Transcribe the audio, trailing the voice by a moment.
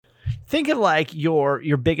think of like your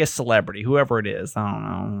biggest celebrity, whoever it is. I don't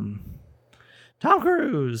know. Tom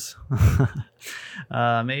Cruise.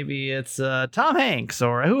 Maybe it's Tom Hanks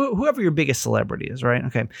or whoever your biggest celebrity is, right?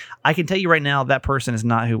 Okay. I can tell you right now that person is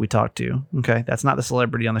not who we talked to. Okay. That's not the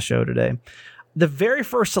celebrity on the show today. The very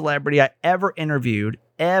first celebrity I ever interviewed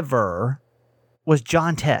was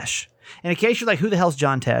John Tesh. And in case you're like, who the hell's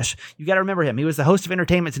John Tesh? You got to remember him. He was the host of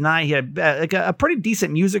Entertainment Tonight. He had a pretty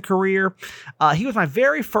decent music career. He was my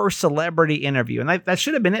very first celebrity interview. And that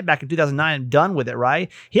should have been it back in 2009. I'm done with it,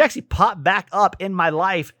 right? He actually popped back up in my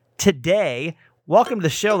life today. Welcome to the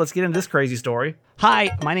show. Let's get into this crazy story.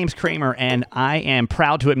 Hi, my name's Kramer, and I am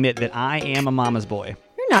proud to admit that I am a mama's boy.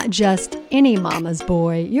 You're not just any mama's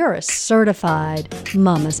boy. You're a certified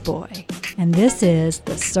mama's boy. And this is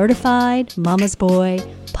the Certified Mama's Boy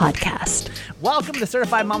Podcast. Welcome to the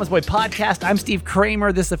Certified Mama's Boy Podcast. I'm Steve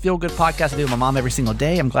Kramer. This is a feel-good podcast I do with my mom every single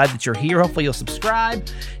day. I'm glad that you're here. Hopefully you'll subscribe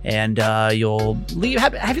and you'll leave.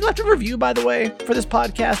 Have you left a review, by the way, for this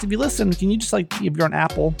podcast? If you listen, can you just if you're on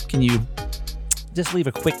Apple, can you just leave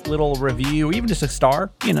a quick little review, or even just a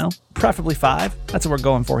star, preferably 5. That's what we're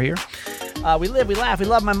going for here. We live, we laugh, we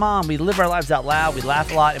love my mom. We live our lives out loud. We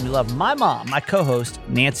laugh a lot, and we love my mom, my co-host,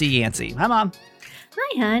 Nancy Yancey. Hi, Mom.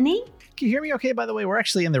 Hi, honey. Can you hear me okay, by the way? We're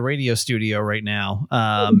actually in the radio studio right now.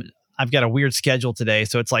 I've got a weird schedule today,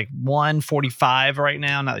 so it's like 1:45 right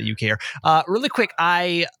now. Not that you care. Really quick,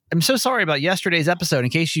 I am so sorry about yesterday's episode. In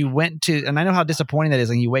case you went to, and I know how disappointing that is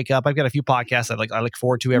when you wake up. I've got a few podcasts I look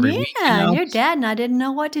forward to every week. Yeah, your dad and I didn't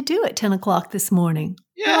know what to do at 10 o'clock this morning.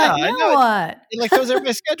 Yeah, I know what. It throws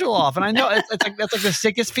everybody's schedule off, and I know that's like the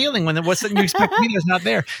sickest feeling when what's you expect to be there's not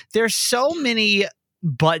there. There's so many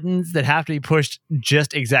buttons that have to be pushed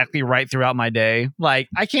just exactly right throughout my day. Like,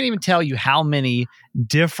 I can't even tell you how many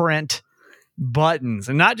different buttons,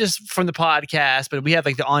 and not just from the podcast, but we have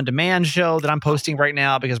like the on-demand show that I'm posting right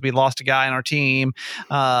now because we lost a guy on our team.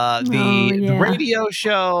 The radio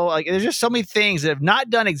show, like there's just so many things that have not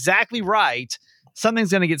done exactly right.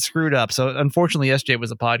 Something's going to get screwed up. So unfortunately, yesterday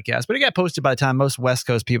was a podcast, but it got posted by the time most West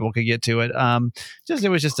Coast people could get to it.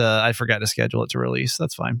 I forgot to schedule it to release.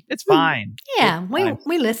 That's fine. It's fine. Yeah,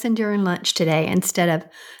 we listened during lunch today instead of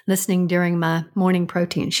listening during my morning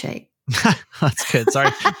protein shake. That's good.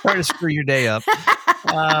 Sorry to screw your day up.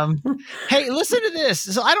 Hey, listen to this.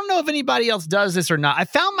 So I don't know if anybody else does this or not. I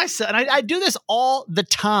found myself, and I do this all the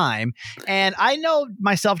time, and I know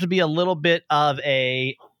myself to be a little bit of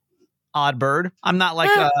a odd bird. I'm not like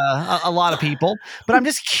a lot of people, but I'm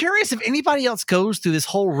just curious if anybody else goes through this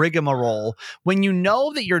whole rigmarole when you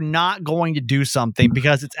know that you're not going to do something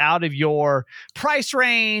because it's out of your price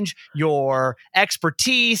range, your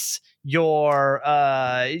expertise, your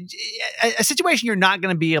a situation you're not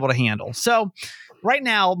going to be able to handle. So right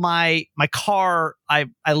now, my car, I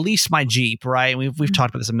lease my Jeep, right? And we've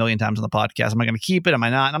talked about this a million times on the podcast. Am I going to keep it? Am I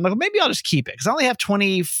not? And I'm like, well, maybe I'll just keep it because I only have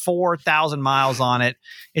 24,000 miles on it.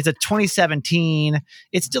 It's a 2017.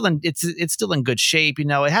 It's still in good shape. It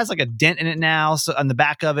has like a dent in it now, so on the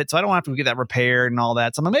back of it. So I don't have to get that repaired and all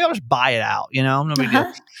that. So I'm like, maybe I'll just buy it out. No big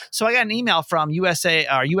deal. So I got an email from US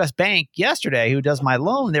Bank yesterday who does my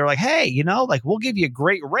loan. They were like, hey, we'll give you a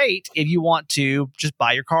great rate if you want to just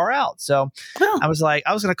buy your car out. So I was like,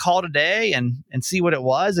 I was going to call today and see what it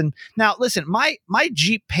was. And now listen, my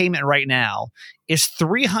Jeep payment right now is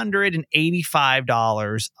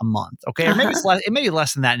 $385 a month. Okay. Or maybe it's less, it may be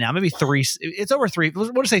less than that now. Maybe it's over $3.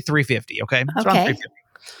 We'll just say $350. Okay. It's around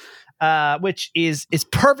 $350. Which is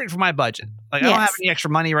perfect for my budget. Like, I don't have any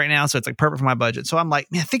extra money right now, so it's like perfect for my budget. So I'm like,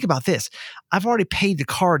 man, think about this. I've already paid the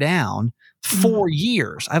car down 4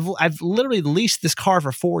 years. I've literally leased this car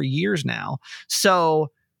for 4 years now.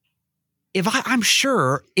 So if I'm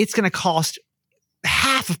sure it's going to cost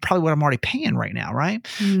half of probably what I'm already paying right now, right?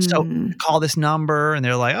 So call this number and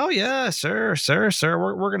they're like, "Oh yeah, sir,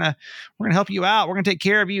 we're gonna help you out. We're gonna take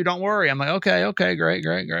care of you. Don't worry." I'm like, "Okay, great."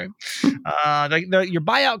 Your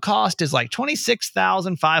buyout cost is like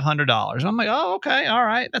 $26,500. And I'm like, "Oh, okay, all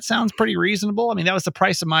right, that sounds pretty reasonable." I mean, that was the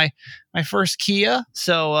price of my first Kia,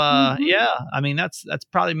 so yeah, I mean that's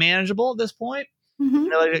probably manageable at this point.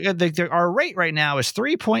 Our rate right now is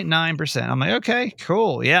 3.9%. I'm like, okay,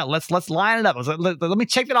 cool. Yeah, let's line it up. I was like, let me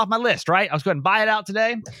check that off my list, right? I was going to buy it out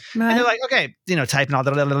today. Right. And they're like, okay, typing all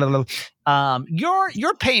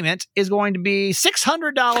your payment is going to be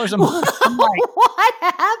 $600 a month. I'm like, what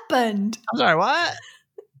happened? I'm sorry, what?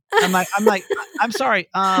 I'm like, I'm sorry.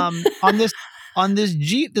 On this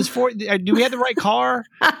Jeep, do we have the right car?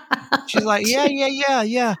 She's like,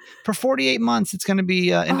 yeah. For 48 months, it's going to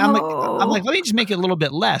be, and I'm like, let me just make it a little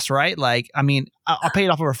bit less, right? Like, I mean, I'll pay it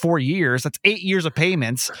off over 4 years. That's 8 years of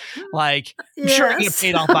payments. Like, I'm sure I get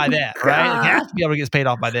paid off by then, right? Like, I have to be able to get paid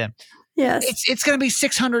off by then. Yes. It's going to be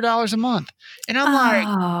 $600 a month. And I'm like,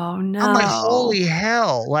 holy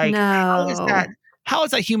hell. Like, no. how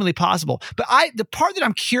is that humanly possible? But the part that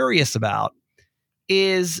I'm curious about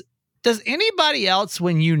is, does anybody else,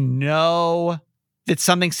 when you know that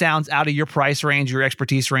something sounds out of your price range, your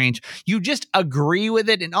expertise range, you just agree with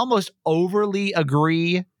it and almost overly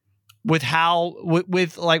agree with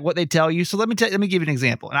with like what they tell you? So let me give you an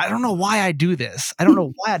example. And I don't know why I do this. I don't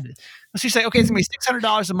know why. Let's just say, okay, it's gonna be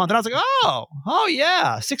 $600 a month. And I was like, oh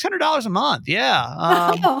yeah, $600 a month.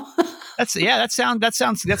 Yeah. That sounds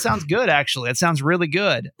good. Actually, that sounds really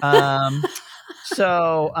good.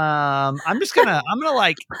 So I'm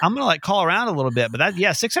gonna call around a little bit, but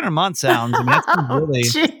 600 a month sounds, I mean, that's really,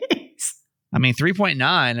 Jeez. I mean, 3.9.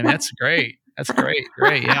 I mean, that's great. That's great.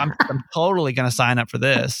 Yeah, I'm totally going to sign up for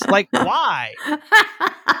this. Like, why?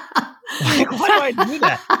 Like, why do I do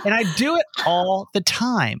that? And I do it all the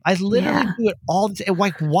time. I literally do it all the time.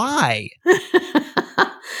 Like, why?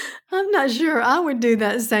 I'm not sure I would do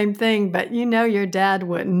that same thing, but your dad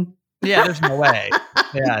wouldn't. Yeah, there's no way.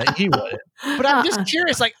 Yeah, he wouldn't. But I'm just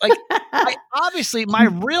curious, like obviously my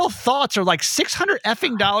real thoughts are like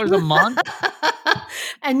 $600 a month.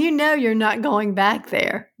 And you're not going back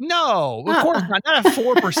there. No, of course not. Not at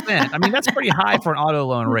 4%. I mean, that's pretty high for an auto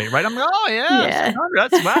loan rate, right? I'm like, oh yeah. 600.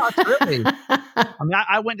 That's really. I mean,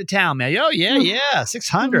 I went to town, man. Oh yeah,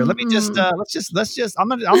 600. Let me just let's just. I'm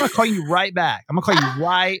gonna call you right back. I'm gonna call you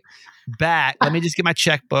right back. Let me just get my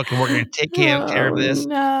checkbook, and we're gonna take care of this.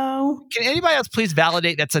 No. Can anybody else please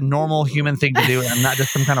validate that's a normal human thing to do, and I'm not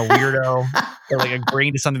just some kind of weirdo or like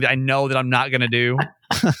agreeing to something that I know that I'm not gonna do?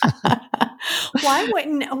 Why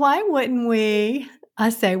wouldn't we? I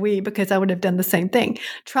say we because I would have done the same thing.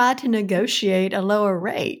 Try to negotiate a lower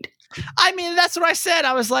rate. I mean, that's what I said.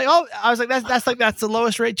 I was like, that's the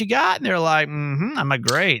lowest rate you got, and they're like, I'm like,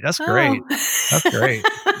 great, that's great, that's great,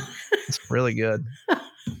 that's really good.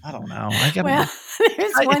 I don't know. There's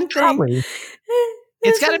one thing.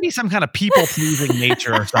 It's got to be some kind of people pleasing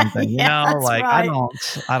nature or something, like right.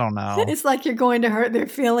 I don't know. It's like you're going to hurt their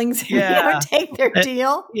feelings if you don't take their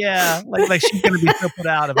deal. Yeah. Like she's going to be so put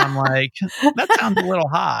out if I'm like, that sounds a little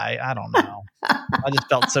high. I don't know. I just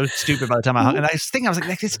felt so stupid by the time I hung. And I was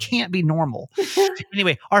like, this can't be normal.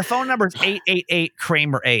 Anyway, our phone number is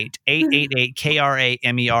 888-KRAMER8,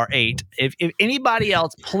 888-KRAMER8. If anybody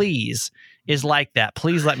else, please, is like that,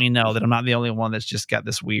 please let me know that I'm not the only one that's just got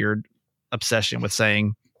this weird obsession with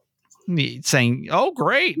saying oh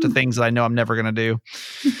great to things that I know I'm never going to do.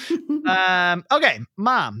 Okay,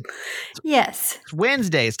 Mom. Yes. It's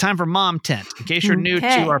Wednesday. It's time for Mom Tent. In case you're new to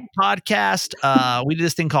our podcast, we do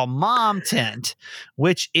this thing called Mom Tent,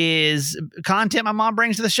 which is content my mom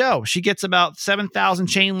brings to the show. She gets about 7,000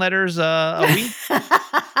 chain letters a week.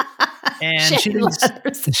 And she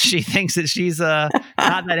thinks that she's not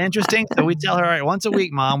that interesting. So we tell her, all right, once a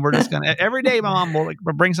week, Mom, we're just going to, every day my mom will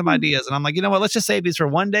bring some ideas. And I'm like, you know what? Let's just save these for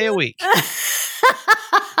one day a week.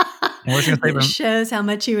 And we're just gonna it shows how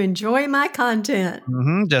much you enjoy my content.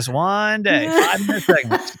 Just one day, 5-minute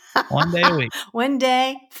segments, one day a week. One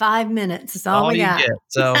day, 5 minutes. That's all we got. Get.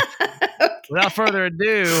 So without further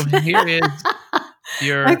ado, here is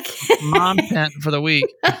your Mom Tent for the week.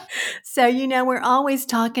 So, we're always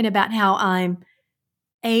talking about how I'm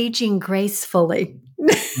aging gracefully.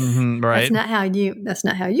 Right. That's not how you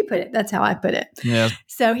put it. That's how I put it. Yeah.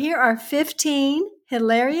 So here are 15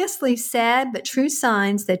 hilariously sad but true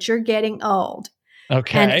signs that you're getting old.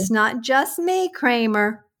 Okay. And it's not just me,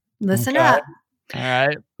 Kramer. Listen up. All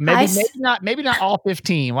right. Maybe not all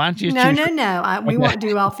 15. Why don't you No. We won't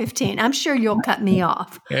do all 15. I'm sure you'll cut me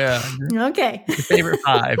off. Yeah. Okay. Your favorite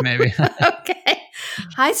 5, maybe. Okay.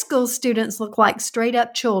 High school students look like straight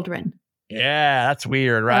up children. Yeah, that's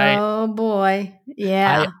weird, right? Oh, boy.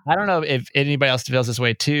 Yeah. I don't know if anybody else feels this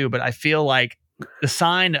way too, but I feel like the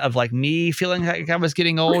sign of like me feeling like I was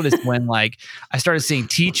getting old is when like I started seeing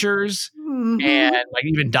teachers and like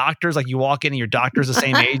even doctors, like you walk in and your doctor's the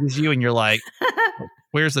same age as you and you're like,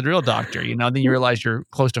 where's the real doctor? Then you realize you're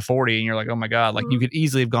close to 40 and you're like, oh my God, like you could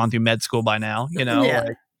easily have gone through med school by now, Yeah.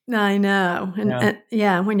 Like, I know.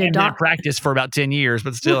 And when you're practice for about 10 years,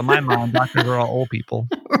 but still in my mind, doctors are all old people.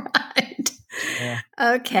 Right. Yeah.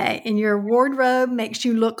 Okay. And your wardrobe makes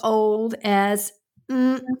you look old as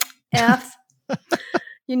F.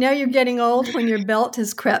 You're getting old when your belt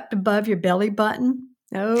has crept above your belly button.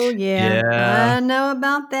 Oh, yeah. I know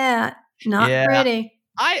about that. Not pretty.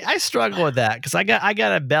 I struggle with that because I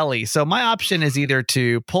got a belly. So my option is either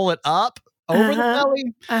to pull it up over the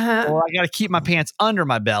belly or I got to keep my pants under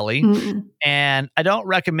my belly. And I don't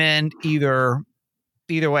recommend either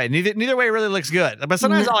either way. Neither way really looks good. But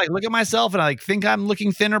sometimes I'll like look at myself and I like think I'm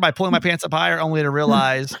looking thinner by pulling my pants up higher, only to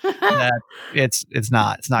realize that it's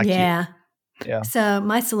not. It's not Yeah. cute. Yeah. So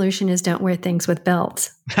my solution is don't wear things with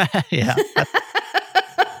belts. Yeah.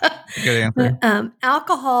 Good answer.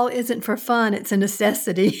 Alcohol isn't for fun; it's a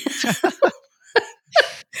necessity.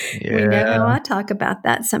 Yeah. We know how I talk about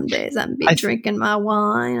that. Some days I'm drinking my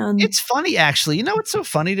wine. It's funny, actually. You know what's so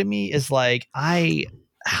funny to me is like I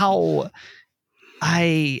don't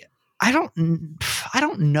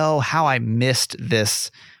know how I missed this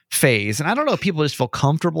phase, and I don't know if people just feel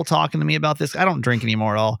comfortable talking to me about this. I don't drink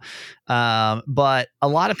anymore at all, but a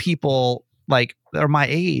lot of people like that are my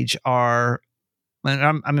age are.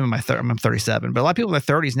 I'm in my I'm 37, but a lot of people in their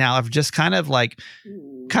 30s now have just kind of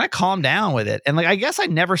calmed down with it. And like, I guess I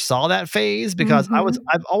never saw that phase because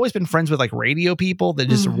I've always been friends with like radio people that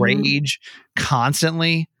just rage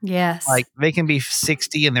constantly. Yes. Like they can be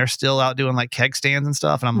 60 and they're still out doing like keg stands and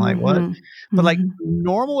stuff. And I'm like, what? But like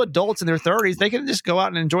normal adults in their 30s, they can just go out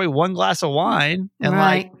and enjoy one glass of wine and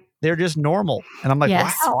like, they're just normal. And I'm like,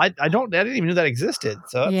 wow, I didn't even know that existed.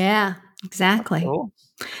 So yeah, exactly. Cool.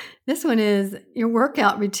 This one is, your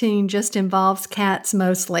workout routine just involves cats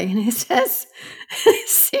mostly. And it says,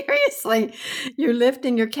 seriously, you're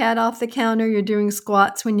lifting your cat off the counter, you're doing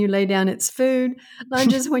squats when you lay down its food,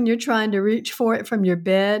 lunges when you're trying to reach for it from your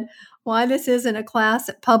bed. Why this isn't a class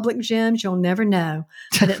at public gyms, you'll never know.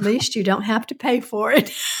 But at least you don't have to pay for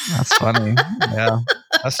it. That's funny. Yeah,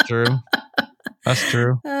 that's true. That's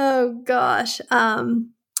true. Oh, gosh.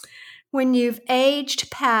 When you've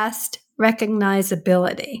aged past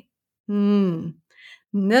recognizability.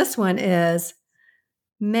 This one is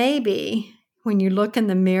maybe when you look in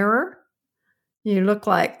the mirror, you look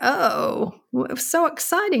like, oh, it was so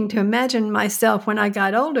exciting to imagine myself when I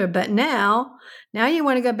got older. But now you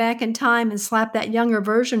want to go back in time and slap that younger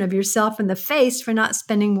version of yourself in the face for not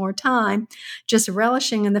spending more time, just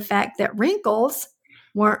relishing in the fact that wrinkles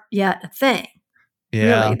weren't yet a thing.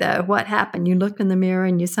 Yeah. Really, though, what happened? You look in the mirror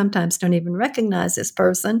and you sometimes don't even recognize this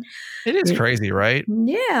person. It is crazy, right?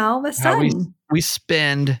 Yeah, all of a sudden. We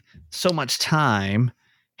spend so much time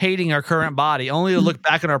hating our current body only to look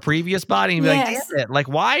back at our previous body and be like, damn it, like,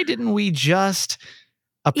 why didn't we just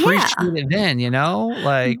appreciate it then, you know?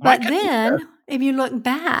 Like, but then, if you look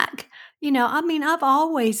back, I've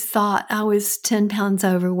always thought I was 10 pounds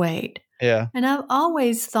overweight. Yeah. And I've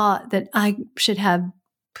always thought that I should have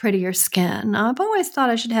prettier skin. I've always thought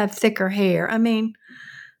I should have thicker hair. I mean,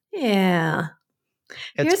 yeah.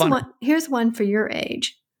 Here's one for your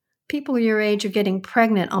age. People your age are getting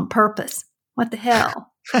pregnant on purpose. What the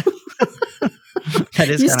hell? That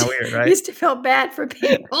is kind of weird, right? Used to feel bad for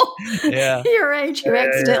people your age who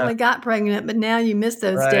accidentally got pregnant, but now you miss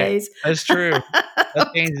those days. That's true.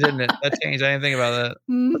 That changed, didn't it? That changed. I didn't think about that.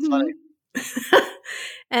 That's funny.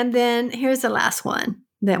 And then here's the last one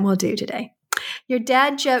that we'll do today. Your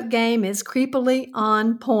dad joke game is creepily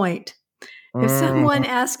on point. If someone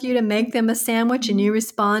asks you to make them a sandwich and you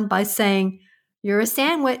respond by saying, "You're a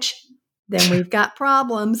sandwich," then we've got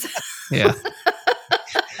problems. Yeah.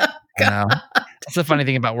 That's the funny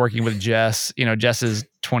thing about working with Jess. Jess is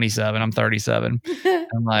 27. I'm 37.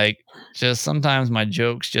 And like, just sometimes my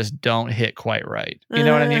jokes just don't hit quite right. You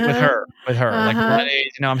know what I mean? With her, like that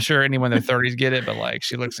age, I'm sure anyone in their 30s get it, but like,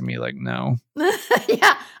 she looks at me like, no.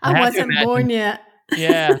 Yeah. I wasn't born yet.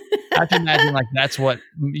 Yeah. I have to imagine like, that's what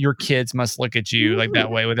your kids must look at you like that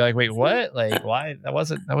way. They're like, wait, what? Like, why? That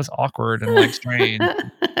was awkward and like strange.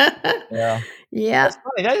 Yeah. Yeah. That's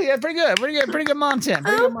funny. That's pretty good. Pretty good mom tip.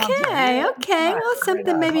 Okay. Well,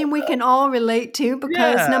 something maybe we can all relate to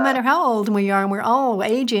because no matter how old we are, we're all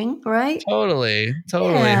aging, right? Totally.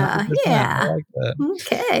 Yeah. I like that.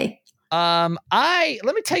 Okay.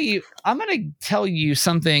 Let me tell you, I'm going to tell you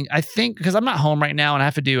something, I think, because I'm not home right now and I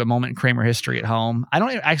have to do a moment in Kramer history at home. I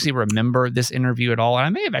don't actually remember this interview at all. And I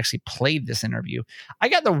may have actually played this interview. I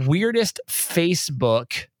got the weirdest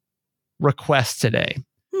Facebook request today.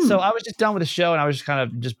 So I was just done with the show and I was just kind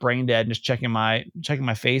of just brain dead and just checking my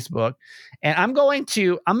Facebook. And I don't know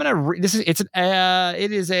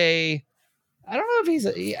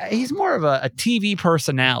if he's more of a TV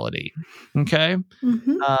personality. Okay.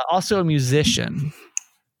 Also a musician.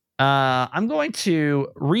 I'm going to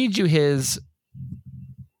read you his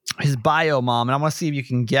bio, Mom, and I want to see if you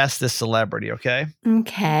can guess this celebrity. Okay.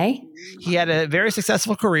 Okay. He had a very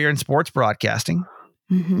successful career in sports broadcasting.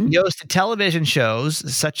 He hosted television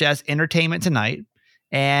shows such as Entertainment Tonight,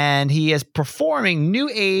 and he is performing new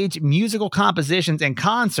age musical compositions in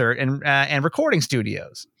concert and recording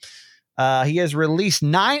studios. He has released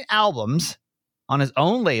 9 albums on his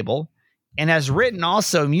own label and has written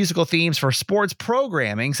also musical themes for sports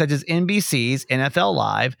programming such as NBC's NFL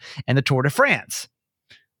Live and the Tour de France.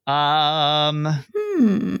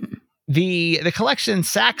 The collection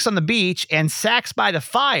Sax on the Beach and Sax by the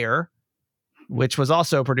Fire, which was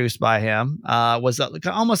also produced by him, was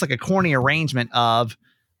almost like a corny arrangement of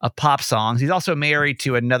pop songs. He's also married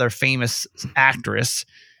to another famous actress.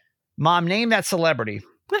 Mom, name that celebrity.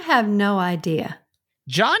 I have no idea.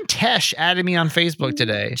 John Tesh added me on Facebook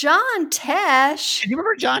today. John Tesh? Do you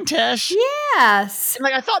remember John Tesh? Yes. And,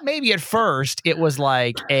 like, I thought maybe at first it was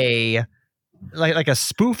like a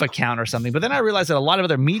spoof account or something, but then I realized that a lot of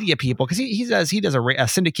other media people, because he does a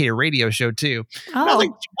syndicated radio show too. Oh. I was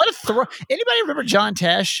like, what a throw! Anybody remember John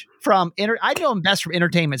Tesh from? I know him best from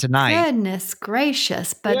Entertainment Tonight. Goodness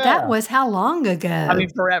gracious! But that was how long ago? I mean,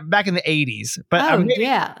 back in the 80s. But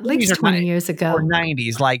at least 20 years ago or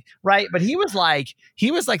 90s, like right. But he was like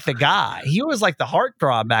the guy. He was like the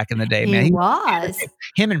heartthrob back in the day, man. He was.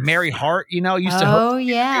 Him and Mary Hart, used to. Oh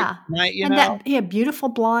yeah, night, and that he had beautiful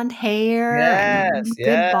blonde hair. Yes,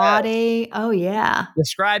 good body. Oh yeah.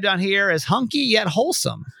 Described on here as hunky yet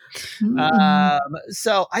wholesome.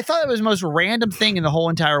 So I thought it was the most random thing in the whole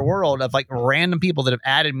entire world of like random people that have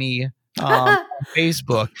added me on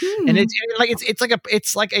Facebook, and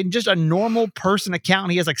it's like just a normal person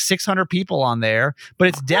account. He has like 600 people on there, but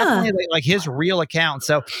it's definitely like his real account.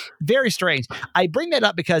 So very strange. I bring that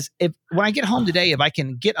up because when I get home today, if I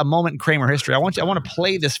can get a moment in Kramer history, I want to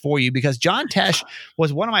play this for you because John Tesh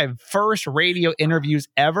was one of my first radio interviews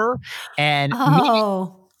ever, and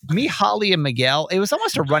me, Holly, and Miguel, it was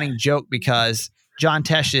almost a running joke because John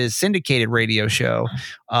Tesh's syndicated radio show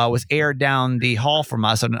was aired down the hall from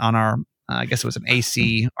us on our, I guess it was an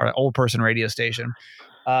AC or old person radio station.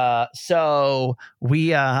 So we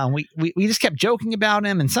just kept joking about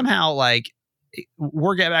him, and somehow like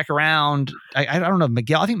word got back around. I don't know,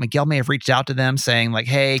 Miguel. I think Miguel may have reached out to them saying like,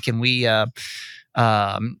 "Hey, can we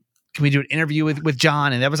do an interview with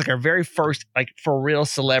John?" And that was like our very first, like, for real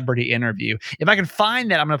celebrity interview. If I can find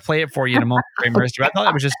that, I'm going to play it for you in a moment. Kramer history. I thought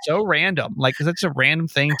it was just so random. Like, such a random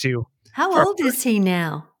thing to. How old is he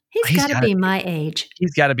now? He's got to be my age.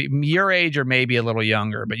 He's got to be your age or maybe a little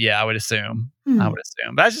younger. But yeah, I would assume. But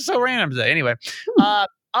that's just so random today. Anyway. All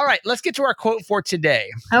right, let's get to our quote for today.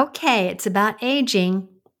 Okay, it's about aging.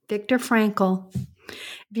 Viktor Frankl.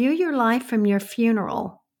 View your life from your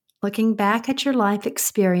funeral. Looking back at your life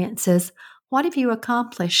experiences, what have you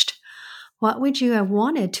accomplished? What would you have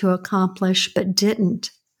wanted to accomplish but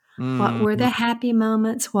didn't? What were the happy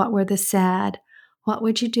moments? What were the sad? What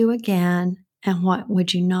would you do again? And what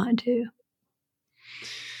would you not do?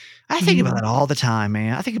 I think about that all the time,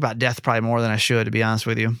 man. I think about death probably more than I should, to be honest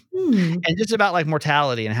with you. And just about like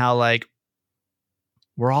mortality and how like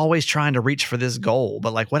we're always trying to reach for this goal,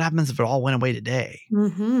 but like what happens if it all went away today?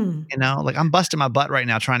 You know, like I'm busting my butt right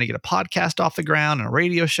now trying to get a podcast off the ground and a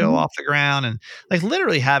radio show off the ground, and like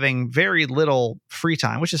literally having very little free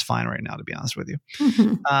time, which is fine right now, to be honest with you.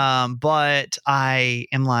 But I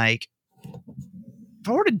am like, if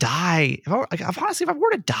I were to die, if I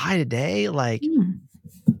were to die today, like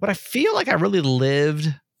would I feel like I really lived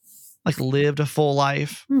a full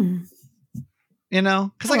life? You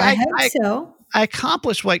know, because like I hope so. I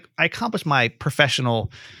accomplished my professional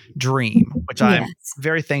dream, which I'm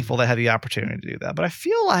very thankful that I had the opportunity to do that. But I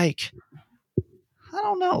feel like, I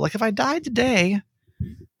don't know, like if I died today,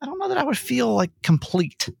 I don't know that I would feel like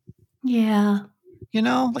complete. Yeah. You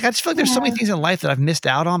know, like I just feel like there's so many things in life that I've missed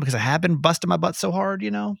out on because I have been busting my butt so hard,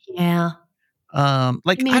 you know? Yeah.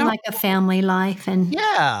 Like you mean like a family life and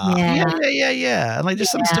yeah. And like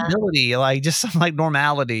just some stability, like just some like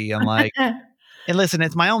normality and like and listen,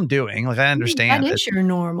 it's my own doing. Like I understand that is your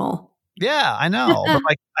normal. Yeah, I know. But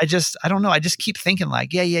like I don't know. I just keep thinking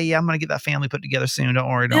like, yeah, I'm gonna get that family put together soon. Don't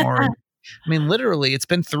worry. I mean, literally, it's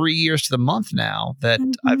been 3 years to the month now that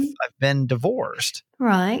I've been divorced.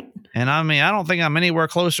 Right. And I mean, I don't think I'm anywhere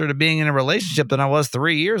closer to being in a relationship than I was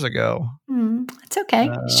 3 years ago. It's okay.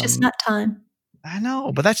 It's just not time. I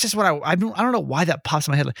know, but that's just what I don't know why that pops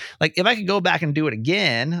in my head. Like if I could go back and do it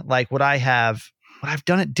again, like would I've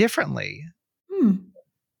done it differently?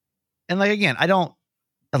 And like, again, I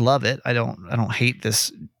love it. I don't hate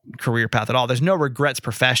this career path at all. There's no regrets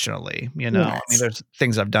professionally, you know. Yes. I mean, there's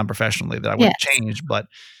things I've done professionally that I wouldn't change, but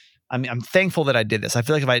I mean, I'm thankful that I did this. I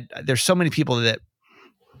feel like there's so many people that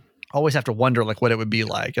always have to wonder like what it would be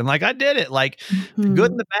like. And like, I did it, like the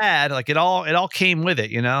good and the bad, like it all came with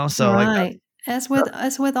it, you know? So like, as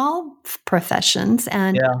with all professions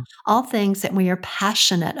and all things that we are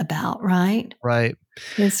passionate about, right? Right.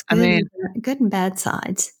 There's good and bad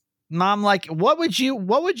sides. Mom, like, what would you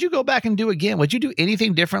go back and do again? Would you do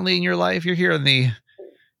anything differently in your life? You're here in the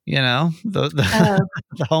the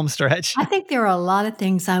the home stretch. I think there are a lot of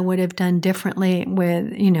things I would have done differently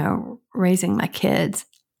with, raising my kids,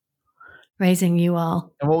 raising you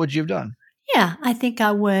all. And what would you have done? Yeah, I think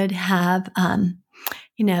I would have,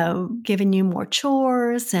 given you more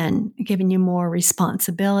chores and given you more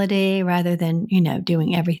responsibility rather than,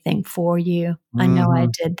 doing everything for you. I know I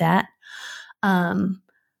did that.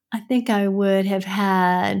 I think I would have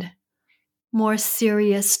had more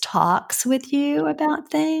serious talks with you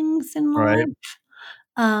about things in Right.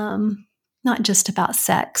 life. Not just about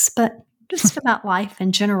sex, but just about life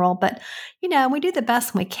in general. But, we do the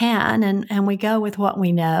best we can and we go with what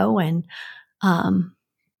we know. And,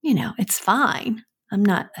 it's fine. I'm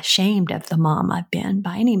not ashamed of the mom I've been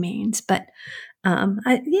by any means. But,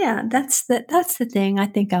 that's the thing I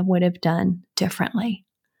think I would have done differently.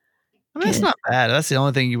 I mean, that's not bad. That's the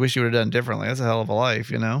only thing you wish you would have done differently. That's a hell of a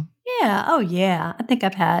life, Yeah. Oh, yeah. I think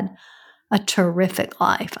I've had a terrific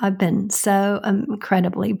life. I've been so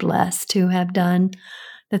incredibly blessed to have done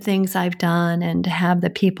the things I've done and to have the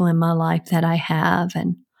people in my life that I have.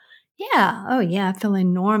 And I feel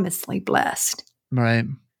enormously blessed. Right.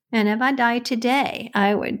 And if I died today,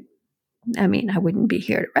 I wouldn't be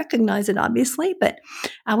here to recognize it, obviously, but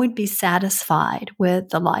I would be satisfied with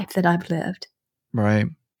the life that I've lived. Right.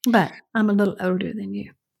 But I'm a little older than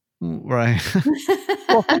you. Right.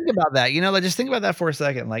 Well, think about that. Just think about that for a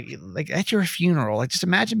second. Like at your funeral, just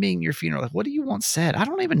imagine being at your funeral. Like, what do you want said? I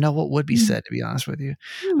don't even know what would be said, to be honest with you.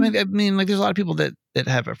 I mean, there's a lot of people that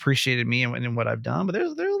have appreciated me and what I've done, but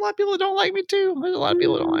there's a lot of people that don't like me too. There's a lot of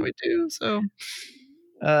people that don't like me too. So,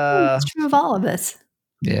 it's true of all of us.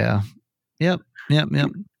 Yeah. Yep.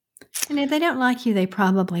 And if they don't like you, they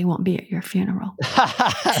probably won't be at your funeral.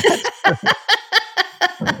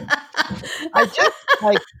 I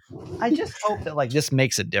just hope that this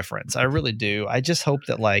makes a difference. I really do. I just hope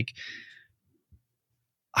that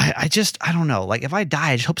I don't know. If I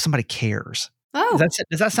die, I just hope somebody cares. Oh,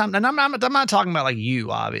 Does that sound? And I'm not talking about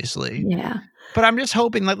you, obviously. Yeah. But I'm just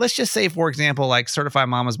hoping. Let's just say, for example, Certified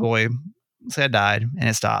Mama's Boy. Say I died and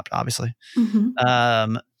it stopped. Obviously.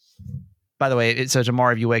 Mm-hmm. By the way, so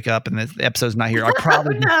tomorrow if you wake up and the episode's not here, I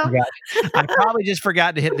probably just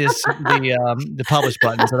forgot to hit the publish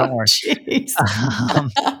button. So don't worry.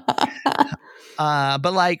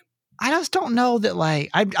 But I just don't know that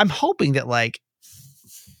I'm hoping that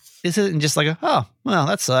this isn't just oh well,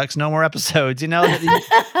 that sucks, no more episodes. No,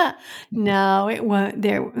 it won't.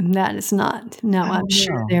 That is not. No, I'm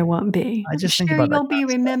sure there won't be. I just I'm think sure about you'll be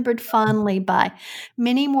remembered fondly by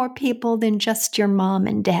many more people than just your mom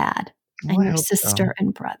and dad. And your sister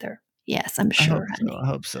and brother. Yes, I'm sure, honey. I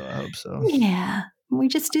hope so. Yeah. We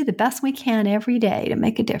just do the best we can every day to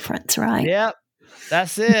make a difference, right? Yep.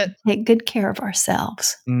 That's it. Take good care of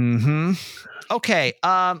ourselves. Mm-hmm. Okay.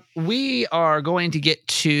 We are going to get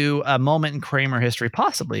to a moment in Kramer history,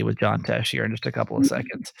 possibly with John Tesh here in just a couple of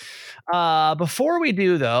seconds. Before we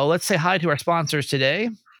do, though, let's say hi to our sponsors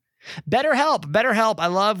today. BetterHelp. I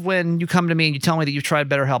love when you come to me and you tell me that you've tried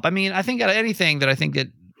BetterHelp. I mean, I think out of anything that I think that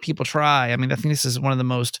people try. I mean, I think this is one of the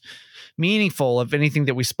most meaningful of anything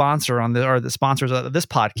that we sponsor on the sponsors of this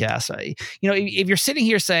podcast. If you're sitting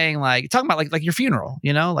here saying talking about your funeral,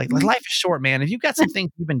 life is short, man. If you've got some things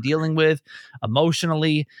you've been dealing with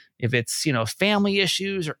emotionally, if it's, family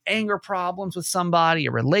issues or anger problems with somebody,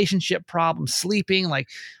 a relationship problem, sleeping, I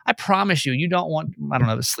promise you don't want, I don't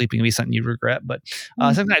know if sleeping would be something you regret, but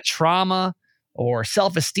something like trauma or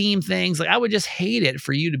self-esteem things, I would just hate it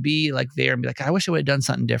for you to be there and be I wish I would have done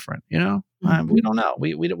something different. We don't know.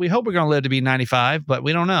 We hope we're going to live to be 95, but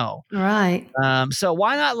we don't know. Right. So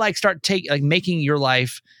why not start making your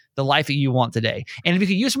life the life that you want today? And if you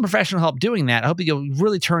could use some professional help doing that, I hope that you'll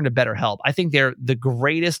really turn to BetterHelp. I think they're the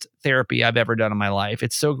greatest therapy I've ever done in my life.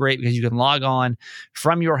 It's so great because you can log on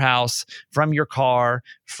from your house, from your car,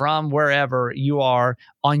 from wherever you are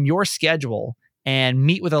on your schedule and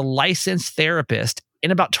meet with a licensed therapist. In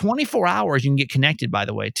about 24 hours, you can get connected, by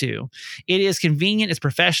the way, too. It is convenient, it's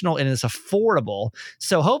professional, and it's affordable.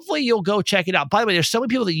 So hopefully you'll go check it out. By the way, there's so many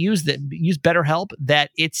people that use BetterHelp that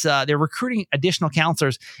it's they're recruiting additional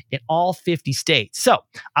counselors in all 50 states. So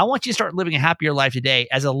I want you to start living a happier life today.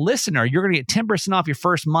 As a listener, you're going to get 10% off your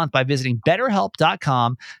first month by visiting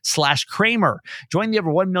BetterHelp.com/Kramer. Join the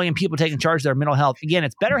over 1 million people taking charge of their mental health. Again,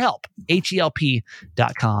 it's BetterHelp,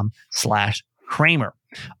 HELP.com/Kramer.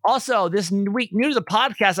 Also, this week, new to the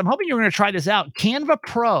podcast, I'm hoping you're going to try this out. Canva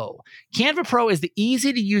Pro. Canva Pro is the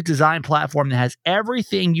easy-to-use design platform that has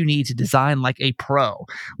everything you need to design like a pro.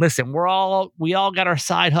 Listen, we all got our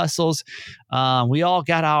side hustles. We all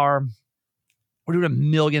got our We're doing a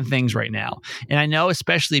million things right now. And I know,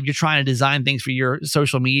 especially if you're trying to design things for your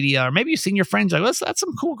social media, or maybe you've seen your friends like, that's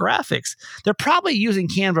some cool graphics. They're probably using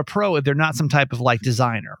Canva Pro if they're not some type of like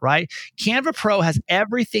designer, right? Canva Pro has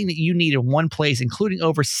everything that you need in one place, including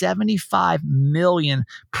over 75 million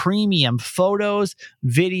premium photos,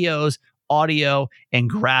 videos, audio, and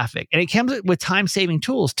graphic. And it comes with time-saving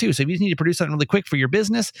tools too. So if you just need to produce something really quick for your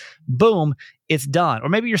business, boom, it's done. Or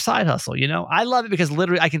maybe your side hustle, I love it because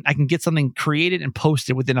literally I can get something created and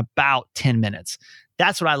posted within about 10 minutes.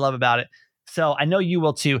 That's what I love about it. So I know you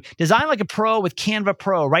will too. Design like a pro with Canva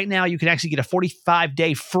Pro. Right now, you can actually get a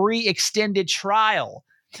 45-day free extended trial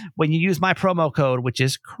when you use my promo code, which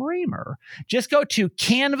is Kramer. Just go to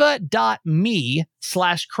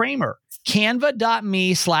canva.me/Kramer.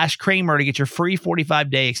 Canva.me/Kramer to get your free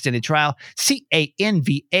 45-day extended trial.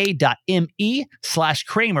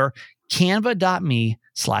 Canva.me/Kramer.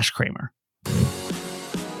 Canva.me/Kramer.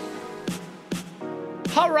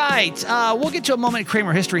 All right. We'll get to a moment in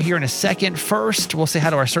Kramer history here in a second. First, we'll say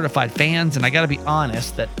hi to our certified fans. And I got to be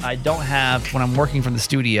honest that I don't have, when I'm working from the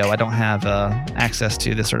studio, I don't have access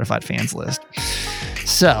to the certified fans list.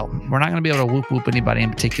 So we're not going to be able to whoop anybody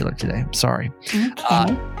in particular today. I'm sorry.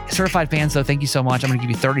 Okay. Certified fans, though, thank you so much. I'm going to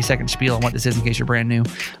give you 30-second spiel on what this is in case you're brand new.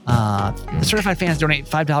 The certified fans donate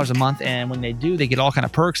 $5 a month, and when they do, they get all kind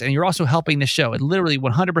of perks, and you're also helping the show. And literally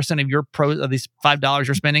 100% of your of these $5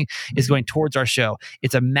 you're spending is going towards our show.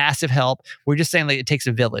 It's a massive help. We're just saying like it takes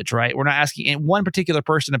a village, right? We're not asking one particular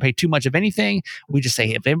person to pay too much of anything. We just say,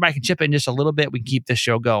 if everybody can chip in just a little bit, we can keep this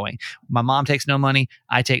show going. My mom takes no money.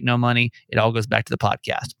 I take no money. It all goes back to the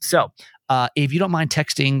podcast. So if you don't mind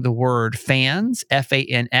texting the word FANS,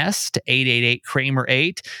 FANS, to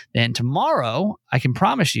 888-Kramer8, then tomorrow I can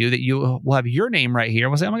promise you that you will have your name right here.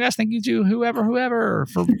 We'll say, oh my gosh, thank you to whoever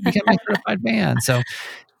for becoming a certified fan. So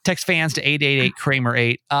text FANS to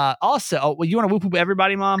 888-Kramer8. Also, you want to whoop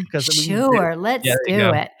everybody, Mom? Sure, let's do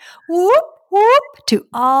it. Whoop, whoop to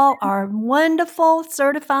all our wonderful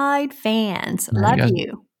certified fans. Love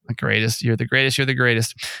you. The greatest. You're the greatest. You're the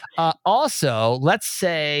greatest. Also, let's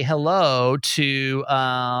say hello to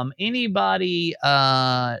anybody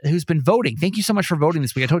who's been voting. Thank you so much for voting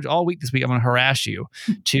this week. I told you all week this week I'm going to harass you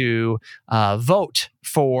to vote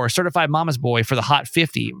for Certified Mama's Boy for the Hot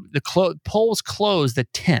 50. The polls close the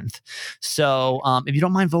 10th. So if you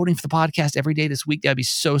don't mind voting for the podcast every day this week, that'd be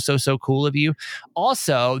so cool of you.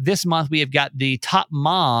 Also, this month we have got the top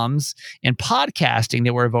moms in podcasting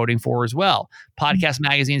that we're voting for as well. Podcast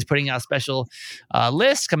Magazine is putting out a special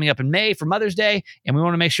list coming up in May for Mother's Day, and we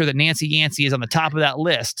want to make sure that Nancy Yancey is on the top of that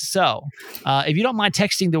list. So if you don't mind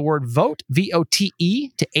texting the word VOTE, VOTE,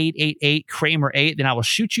 to 888-Kramer8, then I will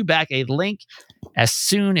shoot you back a link as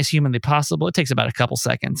soon as humanly possible. It takes about a couple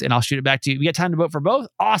seconds, and I'll shoot it back to you. We got time to vote for both?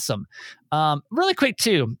 Awesome. Really quick,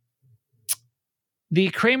 too. The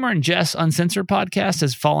Kramer and Jess Uncensored podcast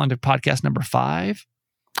has fallen to podcast number 5.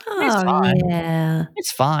 Oh, fine. Yeah.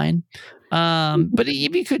 It's fine. But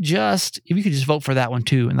if you could just vote for that one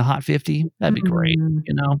too in the Hot 50, that'd be great.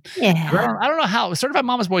 Yeah. I don't know how Certified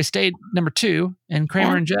Mama's Boy stayed number 2 and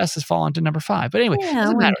Kramer and Jess has fallen to number 5. But anyway, it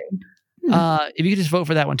doesn't matter. If you could just vote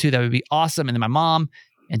for that one too, that would be awesome. And then my mom,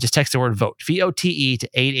 and just text the word VOTE, VOTE, to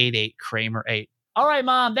 888-Kramer8. All right,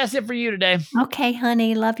 Mom, that's it for you today. Okay,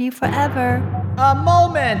 honey, love you forever. A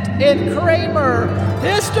moment in Kramer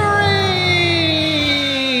history.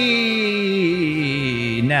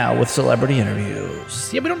 Now with celebrity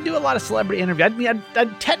interviews. Yeah, we don't do a lot of celebrity interviews. I mean, I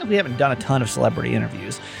technically haven't done a ton of celebrity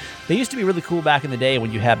interviews. They used to be really cool back in the day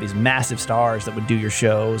when you have these massive stars that would do your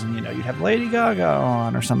shows, and you'd have Lady Gaga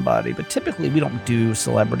on or somebody. But typically, we don't do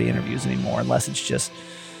celebrity interviews anymore unless it's just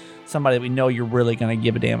somebody that we know you're really going to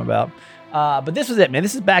give a damn about. But this was it, man.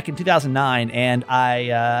 This is back in 2009, and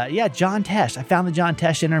John Tesh. I found the John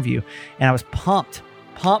Tesh interview, and I was pumped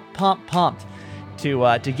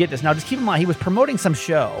to get this. Now, just keep in mind, he was promoting some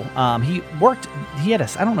show. He had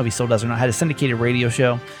I don't know if he still does or not, had a syndicated radio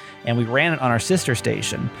show, and we ran it on our sister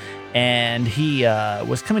station. And he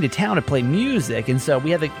was coming to town to play music, and so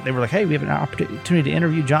they were like, hey, we have an opportunity to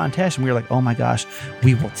interview John Tesh, and we were like, oh my gosh,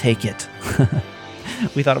 we will take it.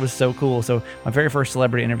 We thought it was so cool. So my very first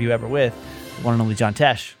celebrity interview ever with the one and only John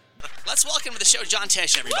Tesh. Let's welcome to the show John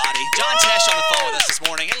Tesh, everybody. John Tesh on the phone with us this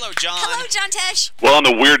morning. Hello, John. Hello, John Tesh. Well, on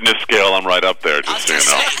the weirdness scale, I'm right up there, just so you know.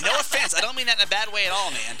 Say, no offense. I don't mean that in a bad way at all,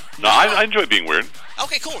 man. No, I enjoy being weird.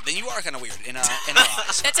 Okay, cool. Then you are kind of weird in our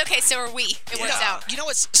eyes. That's okay. So are we. It works out. You know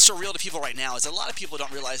what's surreal to people right now is a lot of people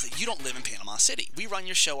don't realize that you don't live in Panama City. We run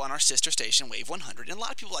your show on our sister station, Wave 100, and a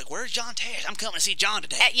lot of people are like, where's John Tesh? I'm coming to see John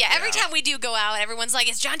today. Every time we do go out, everyone's like,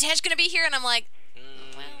 is John Tesh going to be here? And I'm like,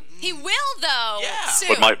 He will, though. Yeah.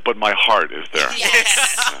 Soon. But my heart is there.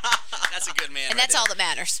 Yes. That's a good man. And right that's there. all that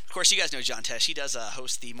matters. Of course, you guys know John Tesh. He does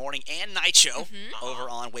host the morning and night show over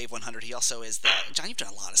on Wave 100. He also is the John. You've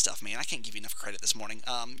done a lot of stuff, man. I can't give you enough credit this morning.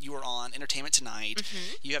 You were on Entertainment Tonight.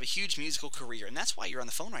 You have a huge musical career, and that's why you're on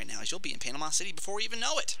the phone right now. Is you'll be in Panama City before we even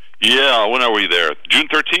know it. Yeah, when are we there? June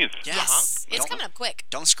 13th. Yeah. Yes. It's coming up quick.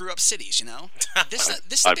 Don't screw up cities. You know. This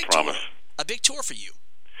is I a big promise. tour. A big tour for you.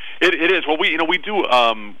 It is. Well, we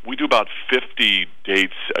do about 50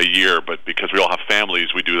 dates a year, but because we all have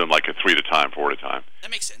families, we do them like a 3 at a time, 4 at a time.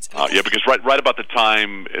 That makes sense. Yeah, because right about the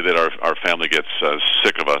time that our family gets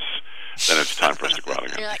sick of us, then it's time for us to go out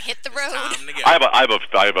again. You're like, hit the road. I have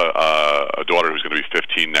a daughter who's going to be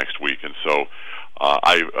 15 next week, and so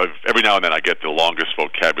every now and then I get the longest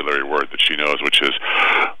vocabulary word that she knows, which is.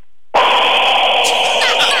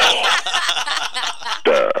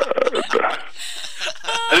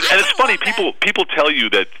 And it's funny. People tell you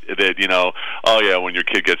that oh yeah, when your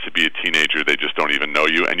kid gets to be a teenager, they just don't even know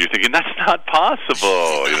you, and you're thinking that's not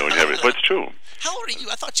possible. But it's true. How old are you?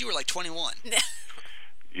 I thought you were like 21.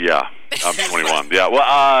 Yeah, I'm 21. Yeah, well,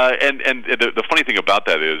 and the funny thing about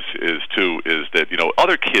that is that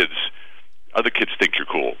other kids think you're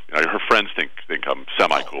cool. Her friends think I'm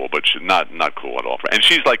semi-cool, but she's not cool at all. And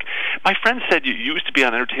she's like, my friend said you used to be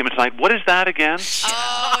on Entertainment Tonight. What is that again?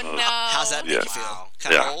 Oh, no. How's that make you feel?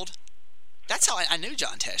 Kind of Yeah. old? That's how I knew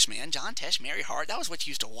John Tesh, man. John Tesh, Mary Hart. That was what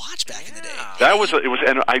you used to watch back in the day. That was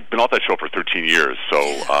and I've been off that show for 13 years. So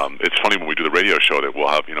it's funny when we do the radio show that we'll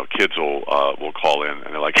have kids will call in and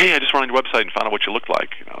they're like, hey, I just went on your website and found out what you look like.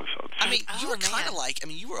 So I mean, you were kind of like,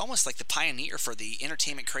 you were almost like the pioneer for the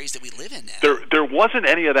entertainment craze that we live in now. There wasn't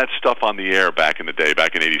any of that stuff on the air back in the day,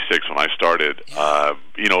 back in '86 when I started. Yeah.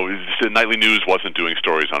 The nightly news wasn't doing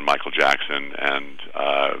stories on Michael Jackson, and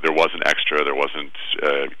there wasn't Extra, there wasn't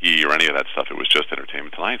E or any of that stuff. It was just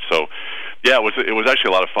Entertainment Tonight. So, yeah, it was actually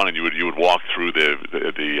a lot of fun. And you would walk through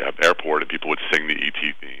the airport, and people would sing the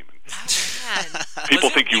ET theme. People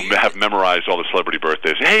think you have memorized all the celebrity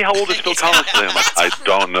birthdays. Hey, how old is Phil Collins today? I'm like, I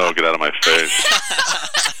don't know. Get out of my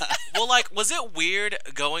face. Well, was it weird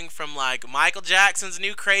going from Michael Jackson's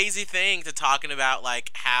new crazy thing to talking about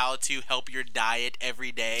how to help your diet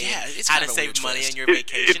every day? Yeah, it's how kind to of a save weird money twist. on your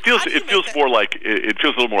vacation. It feels more like it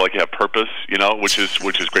feels a little more like you have purpose, which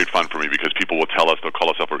is great fun for me because people will tell us, they'll call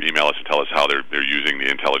us up or email us and tell us how they're using the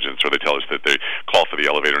intelligence, or they tell us that they call for the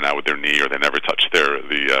elevator now with their knee, or they never touch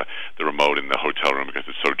the remote in the hotel room because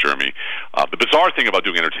it's so germy. The bizarre thing about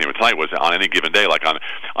doing Entertainment Tonight was on any given day, like on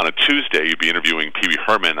a Tuesday, you'd be interviewing Pee Wee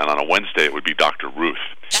Herman, and on a Wednesday it would be Dr. Ruth.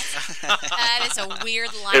 That is a weird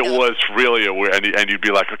lineup. It was really a weird, and you'd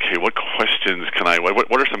be like, okay, what questions can I?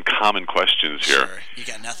 What are some common questions here? Sure. You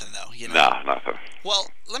got nothing though. Nah, nothing.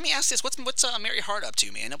 Well, let me ask this: What's Mary Hart up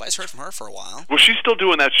to, man? Nobody's heard from her for a while. Well, she's still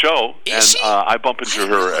doing that show, Is she? I bump into I didn't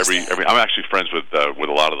her realize every. that. I'm actually friends with a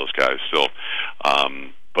lot of those guys still.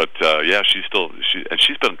 But yeah, she's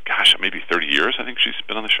been, maybe 30 years. I think she's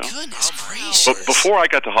been on the show. Goodness gracious! But before I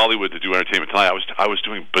got to Hollywood to do Entertainment Tonight, I was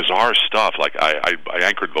doing bizarre stuff. Like I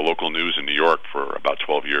anchored the local news in New York for about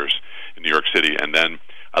 12 years in New York City, and then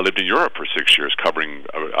I lived in Europe for 6 years covering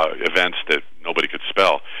events that nobody could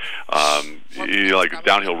spell. Like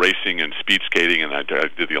downhill racing and speed skating, and I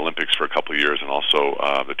did the Olympics for a couple of years, and also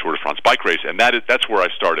the Tour de France bike race. And that's where I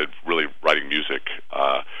started really writing music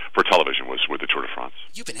for television, was with the Tour de France.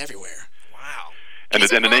 You've been everywhere. Wow. And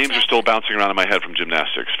the names are still bouncing around in my head from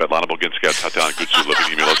gymnastics. Svetlana Boginskaya, Tatiana Gutsu,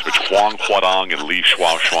 Living Milosevic, Huang Huadong, and Li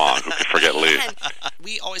Shuaoshuang. Who could forget Li?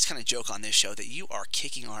 We always kind of joke on this show that you are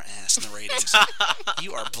kicking our ass in the ratings.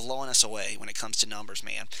 You are blowing us away when it comes to numbers,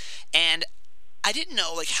 man. And I didn't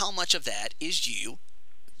know how much of that is you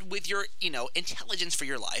with your, intelligence for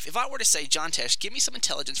your life. If I were to say, John Tesh, give me some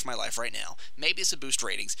intelligence for my life right now, maybe this would boost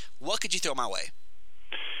ratings, what could you throw my way?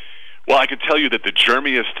 Well, I can tell you that the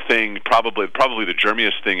germiest thing, probably the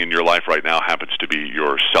germiest thing in your life right now happens to be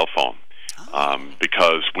your cell phone.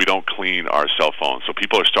 Because we don't clean our cell phones. So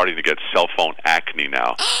people are starting to get cell phone acne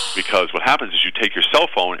now. Because what happens is you take your cell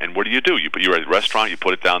phone, and what do? You're at a restaurant, you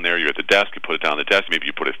put it down there, you're at the desk, you put it down on the desk, maybe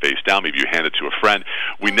you put it face down, maybe you hand it to a friend.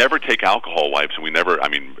 We never take alcohol wipes, and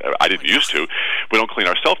I didn't used to. We don't clean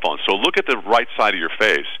our cell phones. So look at the right side of your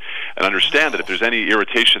face and understand that if there's any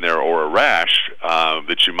irritation there or a rash,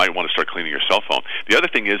 that you might want to start cleaning your cell phone. The other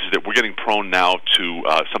thing is that we're getting prone now to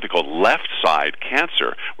something called left side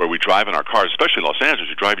cancer, where we drive in our cars, especially in Los Angeles.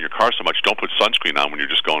 You drive in your car so much, don't put sunscreen on when you're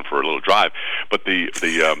just going for a little drive. But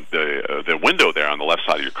the window there on the left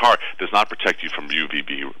side of your car does not protect you from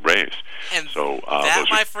UVB rays. And so that,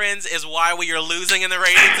 my friends, is why we are losing in the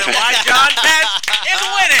ratings and why John Tesh is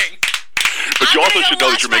winning. But you also should know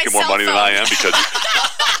that you're making more money than I am, because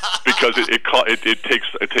because it takes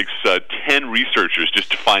 10 researchers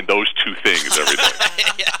just to find those two things every day.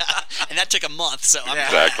 Yeah. And that took a month, so I'm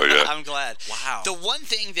Exactly, glad. yeah. I'm glad. Wow. The one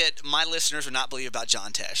thing that my listeners would not believe about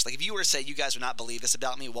John Tesh, like if you were to say you guys would not believe this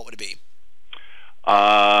about me, what would it be?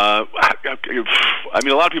 I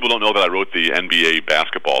mean, a lot of people don't know that I wrote the NBA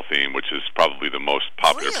basketball theme, which is probably the most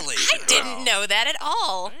popular. Really? I didn't know that at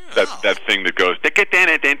all. That thing that goes, yeah,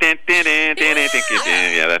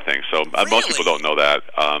 that thing. So most people don't know that.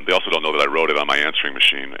 They also don't know that I wrote it on my answering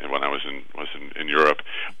machine when I was in Europe.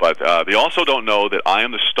 But they also don't know that I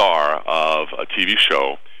am the star of a TV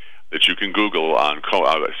show that you can Google on. It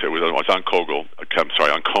was on Kogel. I'm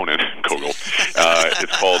sorry, on Conan Kogel.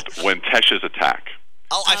 It's called When Tesh's Attack.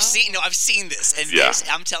 Oh, I've seen this, and Yeah. this,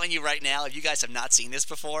 I'm telling you right now, if you guys have not seen this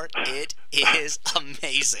before, it is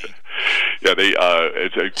amazing. Yeah,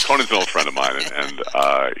 Conan's an old friend of mine, and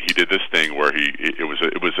he did this thing where it was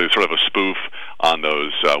a sort of a spoof on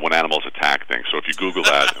those when animals attack things. So if you Google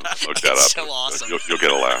that and look that It's up, so awesome. you'll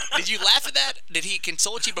get a laugh. Did you laugh at that? Did he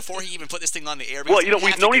consult you before he even put this thing on the air? Well, Because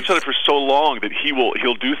we've known each other for so long that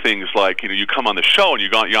he'll do things like, you come on the show and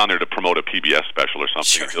you're on there to promote a PBS special or something.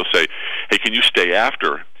 Sure. And he'll say, "Hey, can you stay after?"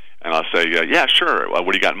 And I'll say, "Yeah, sure. What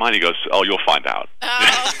do you got in mind?" He goes, "Oh, you'll find out."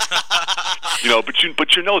 Oh.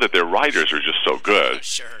 But you know that their writers are just so good.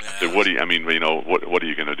 Sure. That what are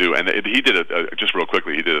you going to do? And he did just real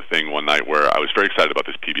quickly. He did a thing one night where I was very excited about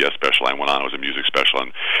this PBS special. I went on; it was a music special,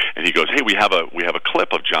 and he goes, "Hey, we have a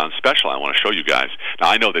clip of John's special. I want to show you guys." Now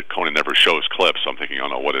I know that Conan never shows clips, so I'm thinking, "Oh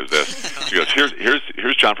no, what is this?" He goes,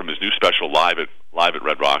 "Here's John from his new special live at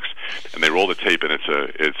Red Rocks," and they roll the tape, and it's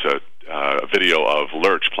a video of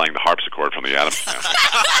Lurch playing the harpsichord from the Addams Family.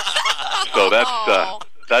 So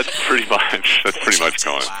that's pretty much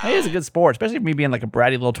going. He is a good sport, especially me being like a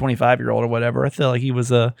bratty little 25-year-old or whatever. I feel like he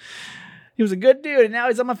was a good dude, and now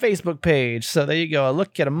he's on my Facebook page. So there you go. A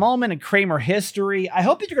look at a moment in Kramer history. I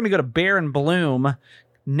hope that you're going to go to Bear and Bloom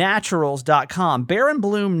naturals.com.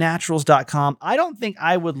 Naturals.com. I don't think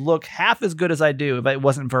I would look half as good as I do if it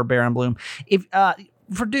wasn't for Bear and Bloom. If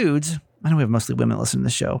for dudes, I know we have mostly women listening to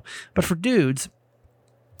the show, but for dudes,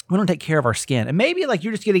 we don't take care of our skin. And maybe like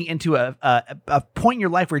you're just getting into a point in your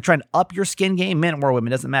life where you're trying to up your skin game, men or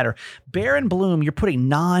women, doesn't matter. Bear and Bloom, you're putting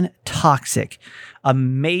non-toxic,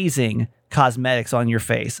 amazing cosmetics on your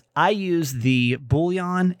face. I use the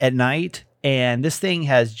Bouillon at night, and this thing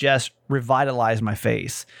has just revitalized my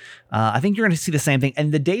face. I think you're going to see the same thing.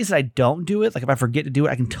 And the days that I don't do it, like if I forget to do it,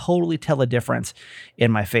 I can totally tell a difference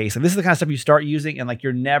in my face. And this is the kind of stuff you start using, and like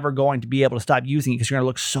you're never going to be able to stop using it because you're going to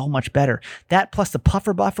look so much better. That plus the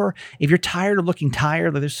puffer buffer. If you're tired of looking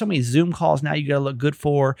tired, like there's so many Zoom calls now you got to look good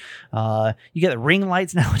for. You get the ring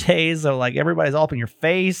lights nowadays, so like everybody's all up in your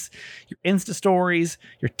face, your Insta stories,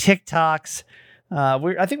 your TikToks.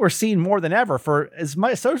 I think we're seen more than ever. For as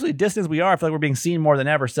much socially distant as we are, I feel like we're being seen more than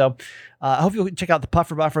ever. So I hope you'll check out the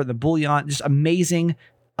puffer buffer, the Bouillon, just amazing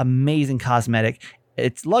cosmetic.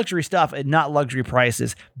 It's luxury stuff and not luxury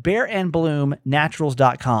prices. Bear and Bloom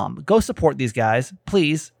naturals.com. Go support these guys,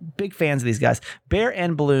 please. Big fans of these guys. Bear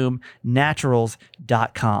and Bloom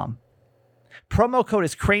naturals.com. Promo code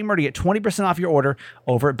is Kramer to get 20% off your order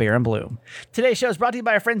over at Bear and Bloom. Today's show is brought to you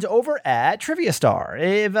by our friends over at Trivia Star.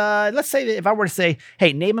 Let's say that if I were to say,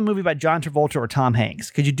 hey, name a movie by John Travolta or Tom Hanks,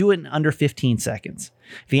 could you do it in under 15 seconds?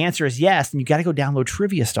 If the answer is yes, then you got to go download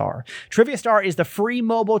Trivia Star. Trivia Star is the free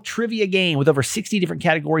mobile trivia game with over 60 different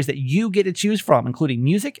categories that you get to choose from, including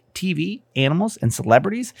music, TV, animals, and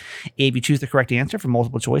celebrities. If you choose the correct answer from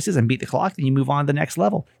multiple choices and beat the clock, then you move on to the next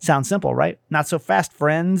level. Sounds simple, right? Not so fast,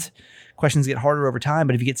 friends. Questions get harder over time,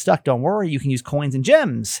 but if you get stuck, don't worry. You can use coins and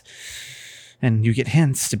gems, and you get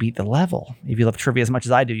hints to beat the level. If you love trivia as much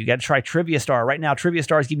as I do, you got to try Trivia Star. Right now, Trivia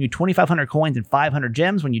Star is giving you 2,500 coins and 500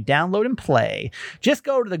 gems when you download and play. Just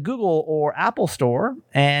go to the Google or Apple store,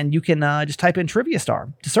 and you can just type in Trivia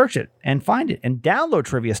Star to search it and find it. And download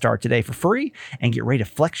Trivia Star today for free and get ready to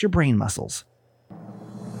flex your brain muscles.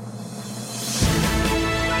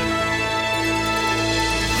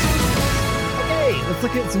 Let's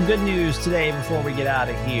look at some good news today before we get out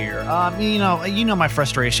of here. You know my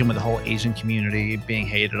frustration with the whole Asian community being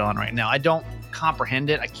hated on right now. I don't comprehend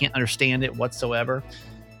it. I can't understand it whatsoever.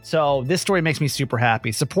 So this story makes me super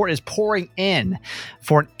happy. Support is pouring in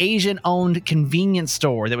for an Asian-owned convenience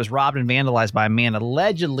store that was robbed and vandalized by a man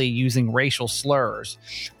allegedly using racial slurs.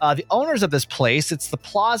 The owners of this place, it's the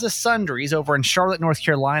Plaza Sundries over in Charlotte, North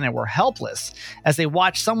Carolina, were helpless as they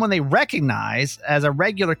watched someone they recognize as a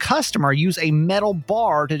regular customer use a metal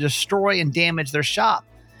bar to destroy and damage their shop.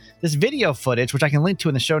 This video footage, which I can link to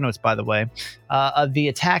in the show notes, by the way, of the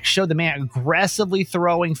attack showed the man aggressively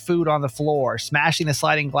throwing food on the floor, smashing the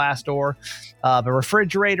sliding glass door of a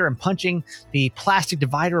refrigerator and punching the plastic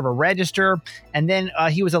divider of a register. And then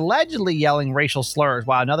he was allegedly yelling racial slurs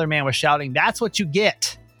while another man was shouting, "That's what you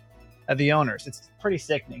get," at the owners. It's pretty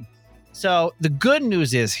sickening. So the good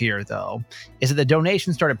news is here, though, is that the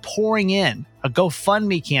donations started pouring in, a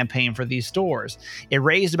GoFundMe campaign for these stores. It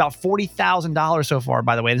raised about $40,000 so far,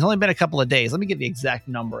 by the way. It's only been a couple of days. Let me get the exact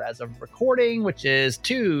number as of recording, which is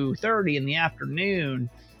 2:30 in the afternoon.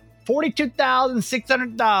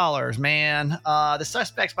 $42,600, man. The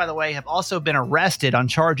suspects, by the way, have also been arrested on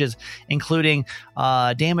charges including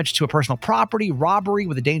damage to a personal property, robbery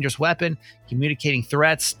with a dangerous weapon, communicating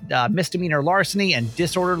threats, misdemeanor larceny, and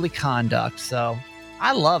disorderly conduct. So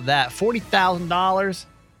I love that. $40,000.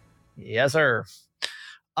 Yes, sir.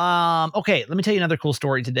 Okay, let me tell you another cool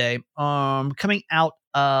story today. Coming out,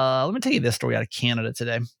 let me tell you this story out of Canada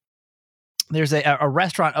today. There's a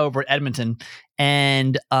restaurant over at Edmonton,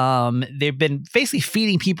 and they've been basically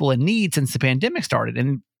feeding people in need since the pandemic started.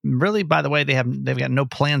 And really, by the way, they've got no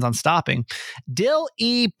plans on stopping.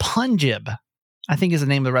 Dil-E Punjab, I think is the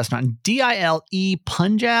name of the restaurant. Dile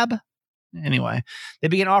Punjab. Anyway, they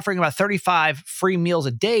began offering about 35 free meals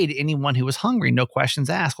a day to anyone who was hungry. No questions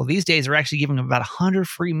asked. Well, these days they're actually giving about 100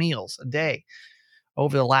 free meals a day.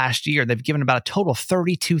 Over the last year, they've given about a total of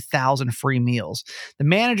 32,000 free meals. The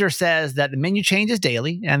manager says that the menu changes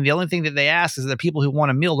daily, and the only thing that they ask is that people who want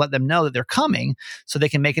a meal let them know that they're coming so they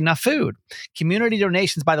can make enough food. Community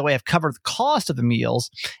donations, by the way, have covered the cost of the meals,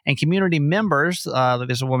 and community members,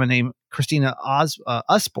 there's a woman named Christina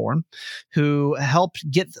Usborne, who helped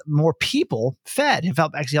get more people fed,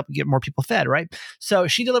 help get more people fed, right? So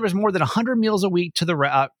she delivers more than 100 meals a week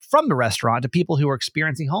to from the restaurant to people who are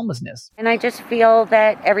experiencing homelessness. And I just feel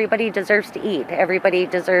that everybody deserves to eat. Everybody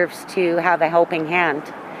deserves to have a helping hand.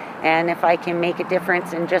 And if I can make a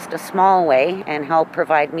difference in just a small way and help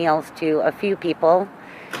provide meals to a few people,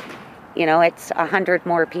 you know, it's 100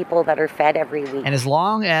 more people that are fed every week. And as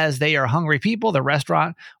long as they are hungry people, the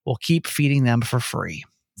restaurant will keep feeding them for free.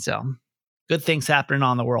 So good things happening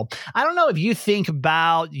on the world. I don't know if you think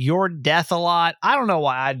about your death a lot. I don't know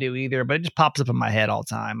why I do either, but it just pops up in my head all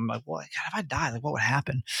the time. I'm like, well, God, if I die, like, what would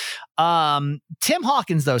happen? Tim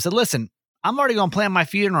Hawkins, though, said, listen, I'm already going to plan my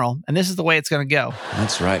funeral, and this is the way it's going to go.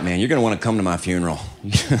 That's right, man. You're going to want to come to my funeral.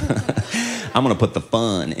 I'm going to put the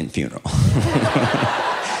fun in funeral. It's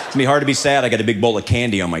going to be hard to be sad. I got a big bowl of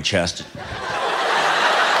candy on my chest.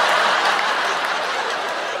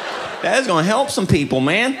 That's going to help some people,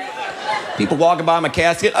 man. People walking by my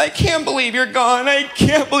casket. I can't believe you're gone. I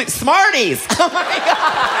can't believe... Smarties! Oh, my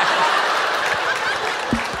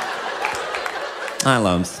God. I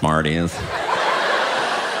love Smarties.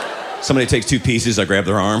 Somebody takes 2 pieces. I grab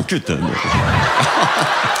their arm. Come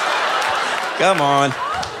on.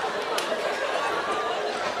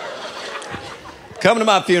 Coming to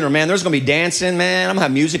my funeral, man, there's going to be dancing, man. I'm going to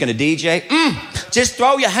have music and a DJ. Just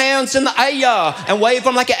throw your hands in the air and wave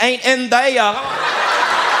them like it ain't in there.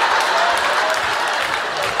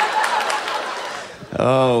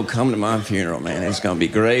 Oh, come to my funeral, man. It's going to be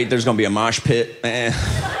great. There's going to be a mosh pit, man.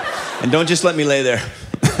 And don't just let me lay there.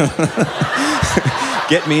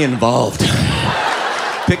 Get me involved.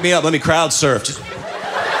 Pick me up. Let me crowd surf. Just...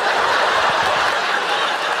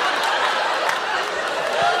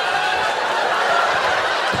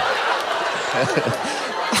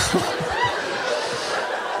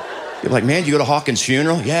 You're like, man, did you go to Hawkins'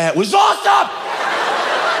 funeral? Yeah, it was awesome!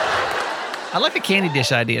 I like the candy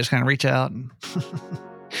dish idea. Just kind of reach out. And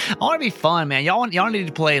I want to be fun, man. Y'all need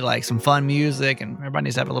to play like some fun music, and everybody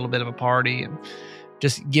needs to have a little bit of a party, and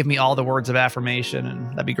just give me all the words of affirmation, and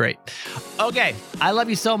that'd be great. Okay, I love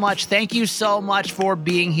you so much. Thank you so much for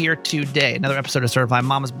being here today. Another episode of Certified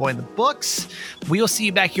Mama's Boy in the books. We'll see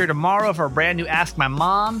you back here tomorrow for a brand new Ask My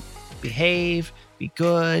Mom. Behave, be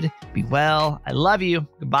good, be well. I love you.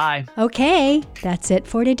 Goodbye. Okay, that's it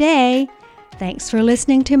for today. Thanks for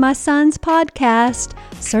listening to my son's podcast,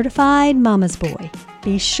 Certified Mama's Boy.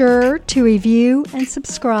 Be sure to review and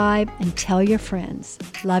subscribe and tell your friends.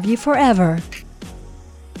 Love you forever.